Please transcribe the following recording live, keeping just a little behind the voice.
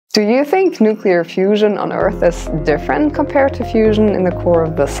Do you think nuclear fusion on Earth is different compared to fusion in the core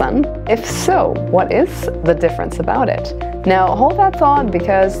of the Sun? If so, what is the difference about it? Now hold that thought,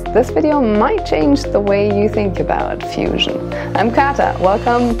 because this video might change the way you think about fusion. I'm Kata,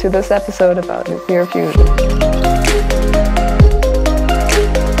 welcome to this episode about nuclear fusion.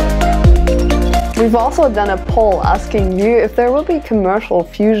 We've also done a poll asking you if there will be commercial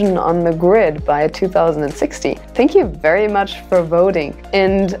fusion on the grid by 2060. Thank you very much for voting,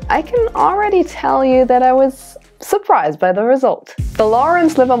 and I can already tell you that I was surprised by the result. The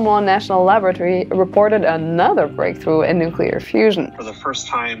Lawrence Livermore National Laboratory reported another breakthrough in nuclear fusion. For the first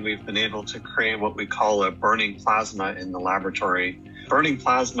time, we've been able to create what we call a burning plasma in the laboratory. Burning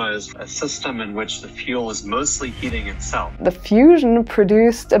plasma is a system in which the fuel is mostly heating itself. The fusion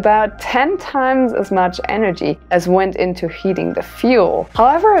produced about 10 times as much energy as went into heating the fuel.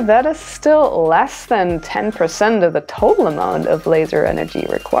 However, that is still less than 10% of the total amount of laser energy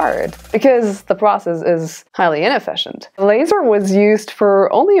required, because the process is highly inefficient. The laser was used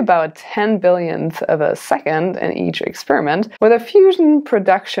for only about 10 billionth of a second in each experiment, with a fusion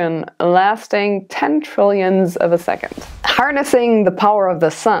production lasting 10 trillionths of a second. Harnessing the power of the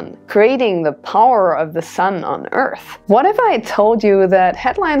sun, creating the power of the sun on Earth. What if I told you that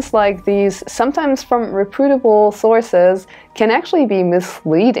headlines like these, sometimes from reputable sources, can actually be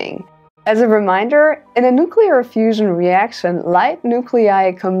misleading? As a reminder, in a nuclear fusion reaction, light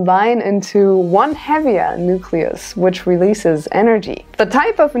nuclei combine into one heavier nucleus, which releases energy. The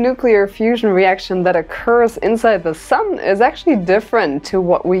type of nuclear fusion reaction that occurs inside the Sun is actually different to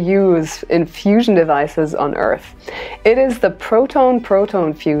what we use in fusion devices on Earth. It is the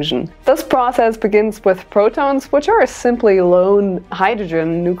proton-proton fusion. This process begins with protons, which are simply lone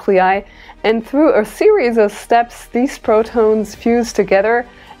hydrogen nuclei, and through a series of steps, these protons fuse together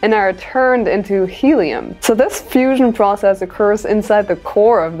and are turned into helium. So this fusion process occurs inside the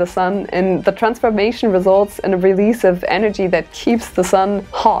core of the Sun, and the transformation results in a release of energy that keeps the Sun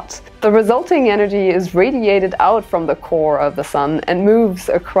hot. The resulting energy is radiated out from the core of the Sun and moves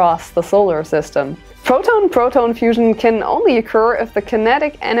across the solar system. Proton-proton fusion can only occur if the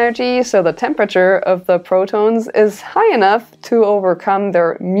kinetic energy, so the temperature of the protons, is high enough to overcome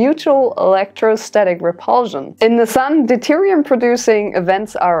their mutual electrostatic repulsion. In the Sun, deuterium-producing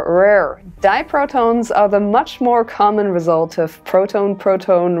events are rare. Diprotons are the much more common result of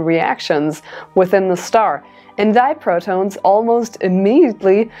proton-proton reactions within the star, and diprotons almost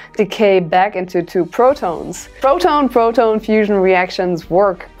immediately decay back into two protons. Proton-proton fusion reactions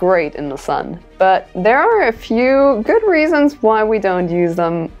work great in the Sun, but there are a few good reasons why we don't use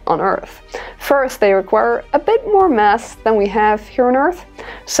them on Earth. First, they require a bit more mass than we have here on Earth.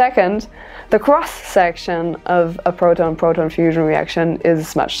 Second, the cross-section of a proton-proton fusion reaction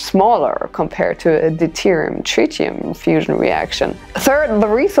is much smaller compared to a deuterium-tritium fusion reaction. Third, the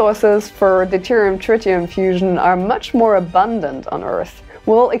resources for deuterium-tritium fusion are much more abundant on Earth.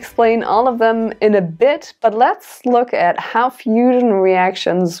 We'll explain all of them in a bit, but let's look at how fusion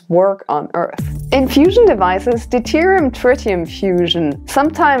reactions work on Earth. In fusion devices, deuterium-tritium fusion,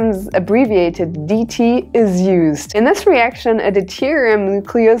 sometimes abbreviated DT, is used. In this reaction, a deuterium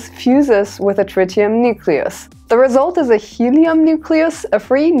nucleus fuses with a tritium nucleus. The result is a helium nucleus, a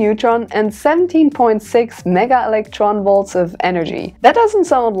free neutron, and 17.6 mega-electron volts of energy. That doesn't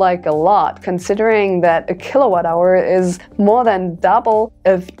sound like a lot, considering that a kilowatt-hour is more than double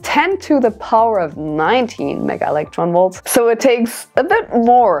of 10 to the power of 19 mega-electron volts, so it takes a bit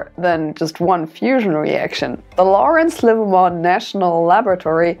more than just one fusion reaction. The Lawrence Livermore National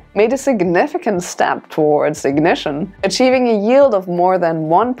Laboratory made a significant step towards ignition, achieving a yield of more than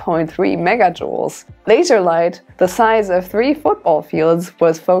 1.3 megajoules. Laser light, the size of 3 football fields,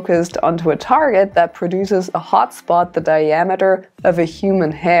 was focused onto a target that produces a hotspot the diameter of a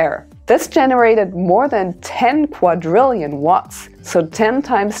human hair. This generated more than 10 quadrillion watts, so 10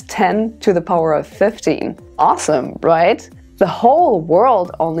 times 10 to the power of 15. Awesome, right? The whole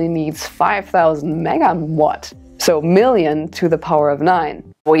world only needs 5,000 megawatt, so million to the power of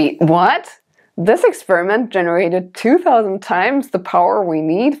 9. Wait, what? This experiment generated 2,000 times the power we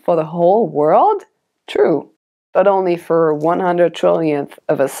need for the whole world? True, but only for 100 trillionth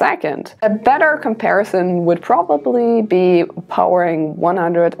of a second. A better comparison would probably be powering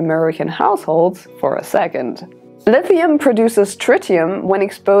 100 American households for a second. Lithium produces tritium when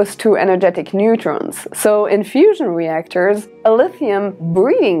exposed to energetic neutrons, so in fusion reactors, a lithium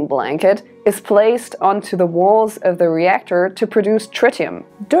breeding blanket is placed onto the walls of the reactor to produce tritium.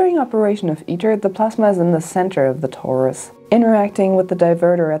 During operation of Iter, the plasma is in the center of the torus, interacting with the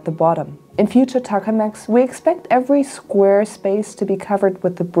diverter at the bottom. In future tokamaks, we expect every square space to be covered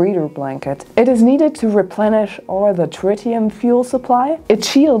with the breeder blanket. It is needed to replenish all the tritium fuel supply, it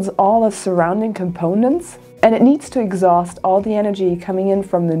shields all the surrounding components, and it needs to exhaust all the energy coming in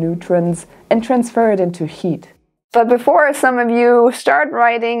from the neutrons and transfer it into heat. But before some of you start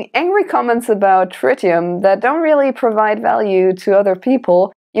writing angry comments about tritium that don't really provide value to other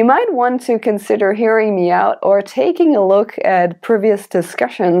people, you might want to consider hearing me out or taking a look at previous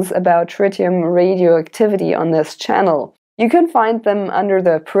discussions about tritium radioactivity on this channel. You can find them under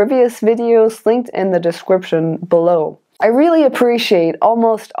the previous videos linked in the description below. I really appreciate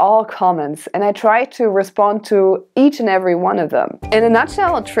almost all comments, and I try to respond to each and every one of them. In a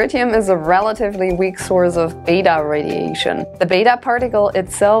nutshell, tritium is a relatively weak source of beta radiation. The beta particle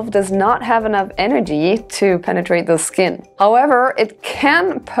itself does not have enough energy to penetrate the skin. However, it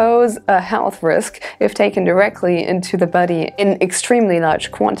can pose a health risk if taken directly into the body in extremely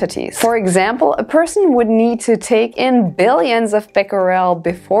large quantities. For example, a person would need to take in billions of becquerel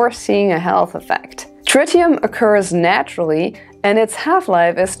before seeing a health effect. Tritium occurs naturally, and its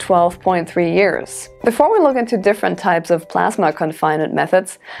half-life is 12.3 years. Before we look into different types of plasma confinement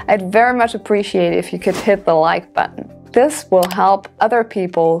methods, I'd very much appreciate if you could hit the like button. This will help other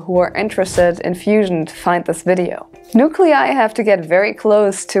people who are interested in fusion to find this video. Nuclei have to get very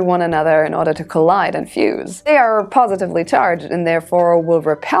close to one another in order to collide and fuse. They are positively charged and therefore will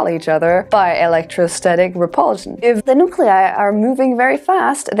repel each other by electrostatic repulsion. If the nuclei are moving very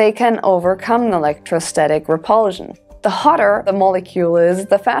fast, they can overcome electrostatic repulsion. The hotter the molecule is,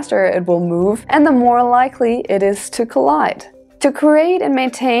 the faster it will move and the more likely it is to collide. To create and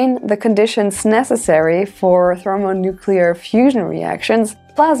maintain the conditions necessary for thermonuclear fusion reactions,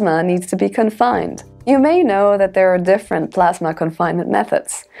 plasma needs to be confined. You may know that there are different plasma confinement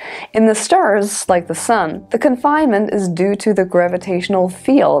methods. In the stars, like the Sun, the confinement is due to the gravitational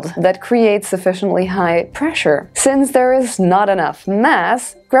field that creates sufficiently high pressure. Since there is not enough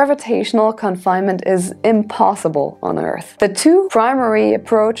mass, gravitational confinement is impossible on Earth. The two primary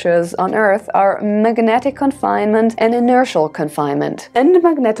approaches on Earth are magnetic confinement and inertial confinement, and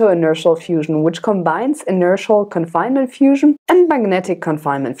magneto-inertial fusion, which combines inertial confinement fusion and magnetic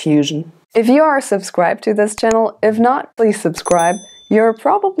confinement fusion. If you are subscribed to this channel, if not, please subscribe. You're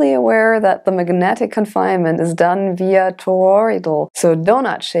probably aware that the magnetic confinement is done via toroidal, so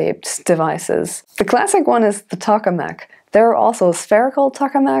donut-shaped devices. The classic one is the tokamak. There are also spherical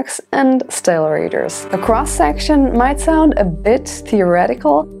tokamaks and stellarators. The cross-section might sound a bit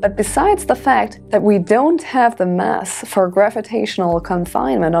theoretical, but besides the fact that we don't have the mass for gravitational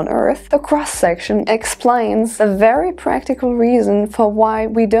confinement on Earth, the cross-section explains a very practical reason for why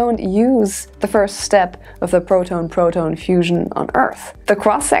we don't use the first step of the proton-proton fusion on Earth. The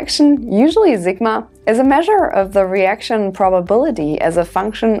cross-section, usually sigma, is a measure of the reaction probability as a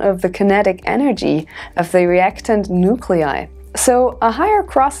function of the kinetic energy of the reactant nuclei. So a higher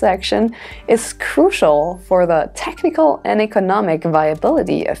cross-section is crucial for the technical and economic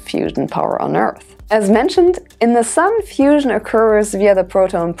viability of fusion power on Earth. As mentioned, in the Sun, fusion occurs via the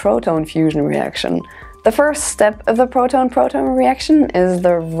proton-proton fusion reaction. The first step of the proton-proton reaction is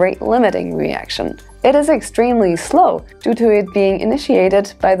the rate-limiting reaction. It is extremely slow due to it being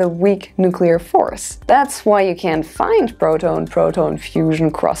initiated by the weak nuclear force. That's why you can't find proton-proton fusion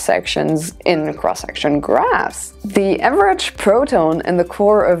cross-sections in cross-section graphs. The average proton in the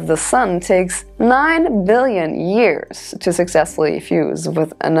core of the Sun takes 9 billion years to successfully fuse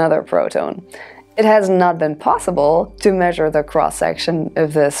with another proton. It has not been possible to measure the cross-section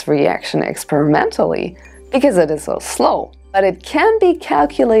of this reaction experimentally because it is so slow, but it can be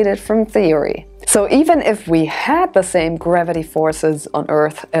calculated from theory. So even if we had the same gravity forces on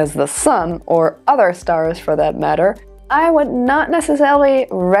Earth as the Sun, or other stars for that matter, I would not necessarily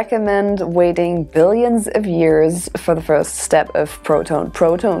recommend waiting billions of years for the first step of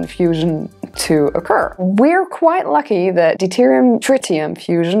proton-proton fusion to occur. We're quite lucky that deuterium-tritium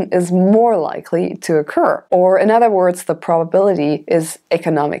fusion is more likely to occur, or in other words, the probability is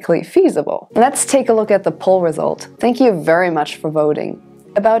economically feasible. Let's take a look at the poll result. Thank you very much for voting.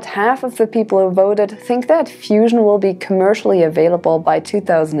 About half of the people who voted think that fusion will be commercially available by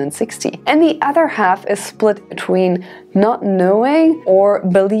 2060, and the other half is split between not knowing or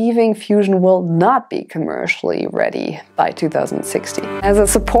believing fusion will not be commercially ready by 2060. As a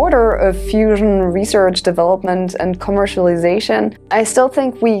supporter of fusion research, development, and commercialization, I still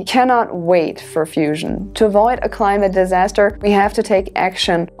think we cannot wait for fusion. To avoid a climate disaster, we have to take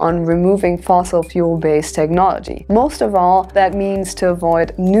action on removing fossil fuel-based technology. Most of all, that means to avoid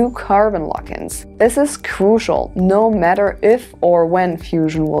avoid new carbon lock-ins. This is crucial, no matter if or when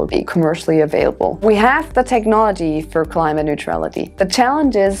fusion will be commercially available. We have the technology for climate neutrality. The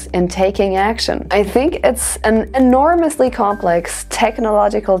challenge is in taking action. I think it's an enormously complex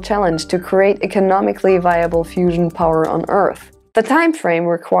technological challenge to create economically viable fusion power on Earth. The time frame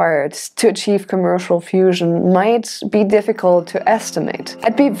required to achieve commercial fusion might be difficult to estimate.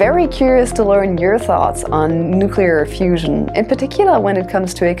 I'd be very curious to learn your thoughts on nuclear fusion, in particular when it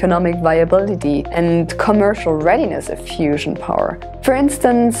comes to economic viability and commercial readiness of fusion power. For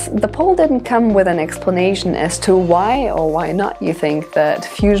instance, the poll didn't come with an explanation as to why or why not you think that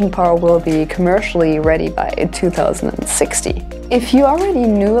fusion power will be commercially ready by 2060. If you already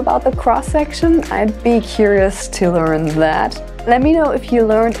knew about the cross-section, I'd be curious to learn that. Let me know if you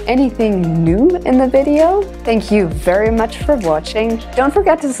learned anything new in the video. Thank you very much for watching. Don't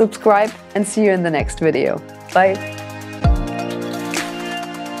forget to subscribe and see you in the next video. Bye!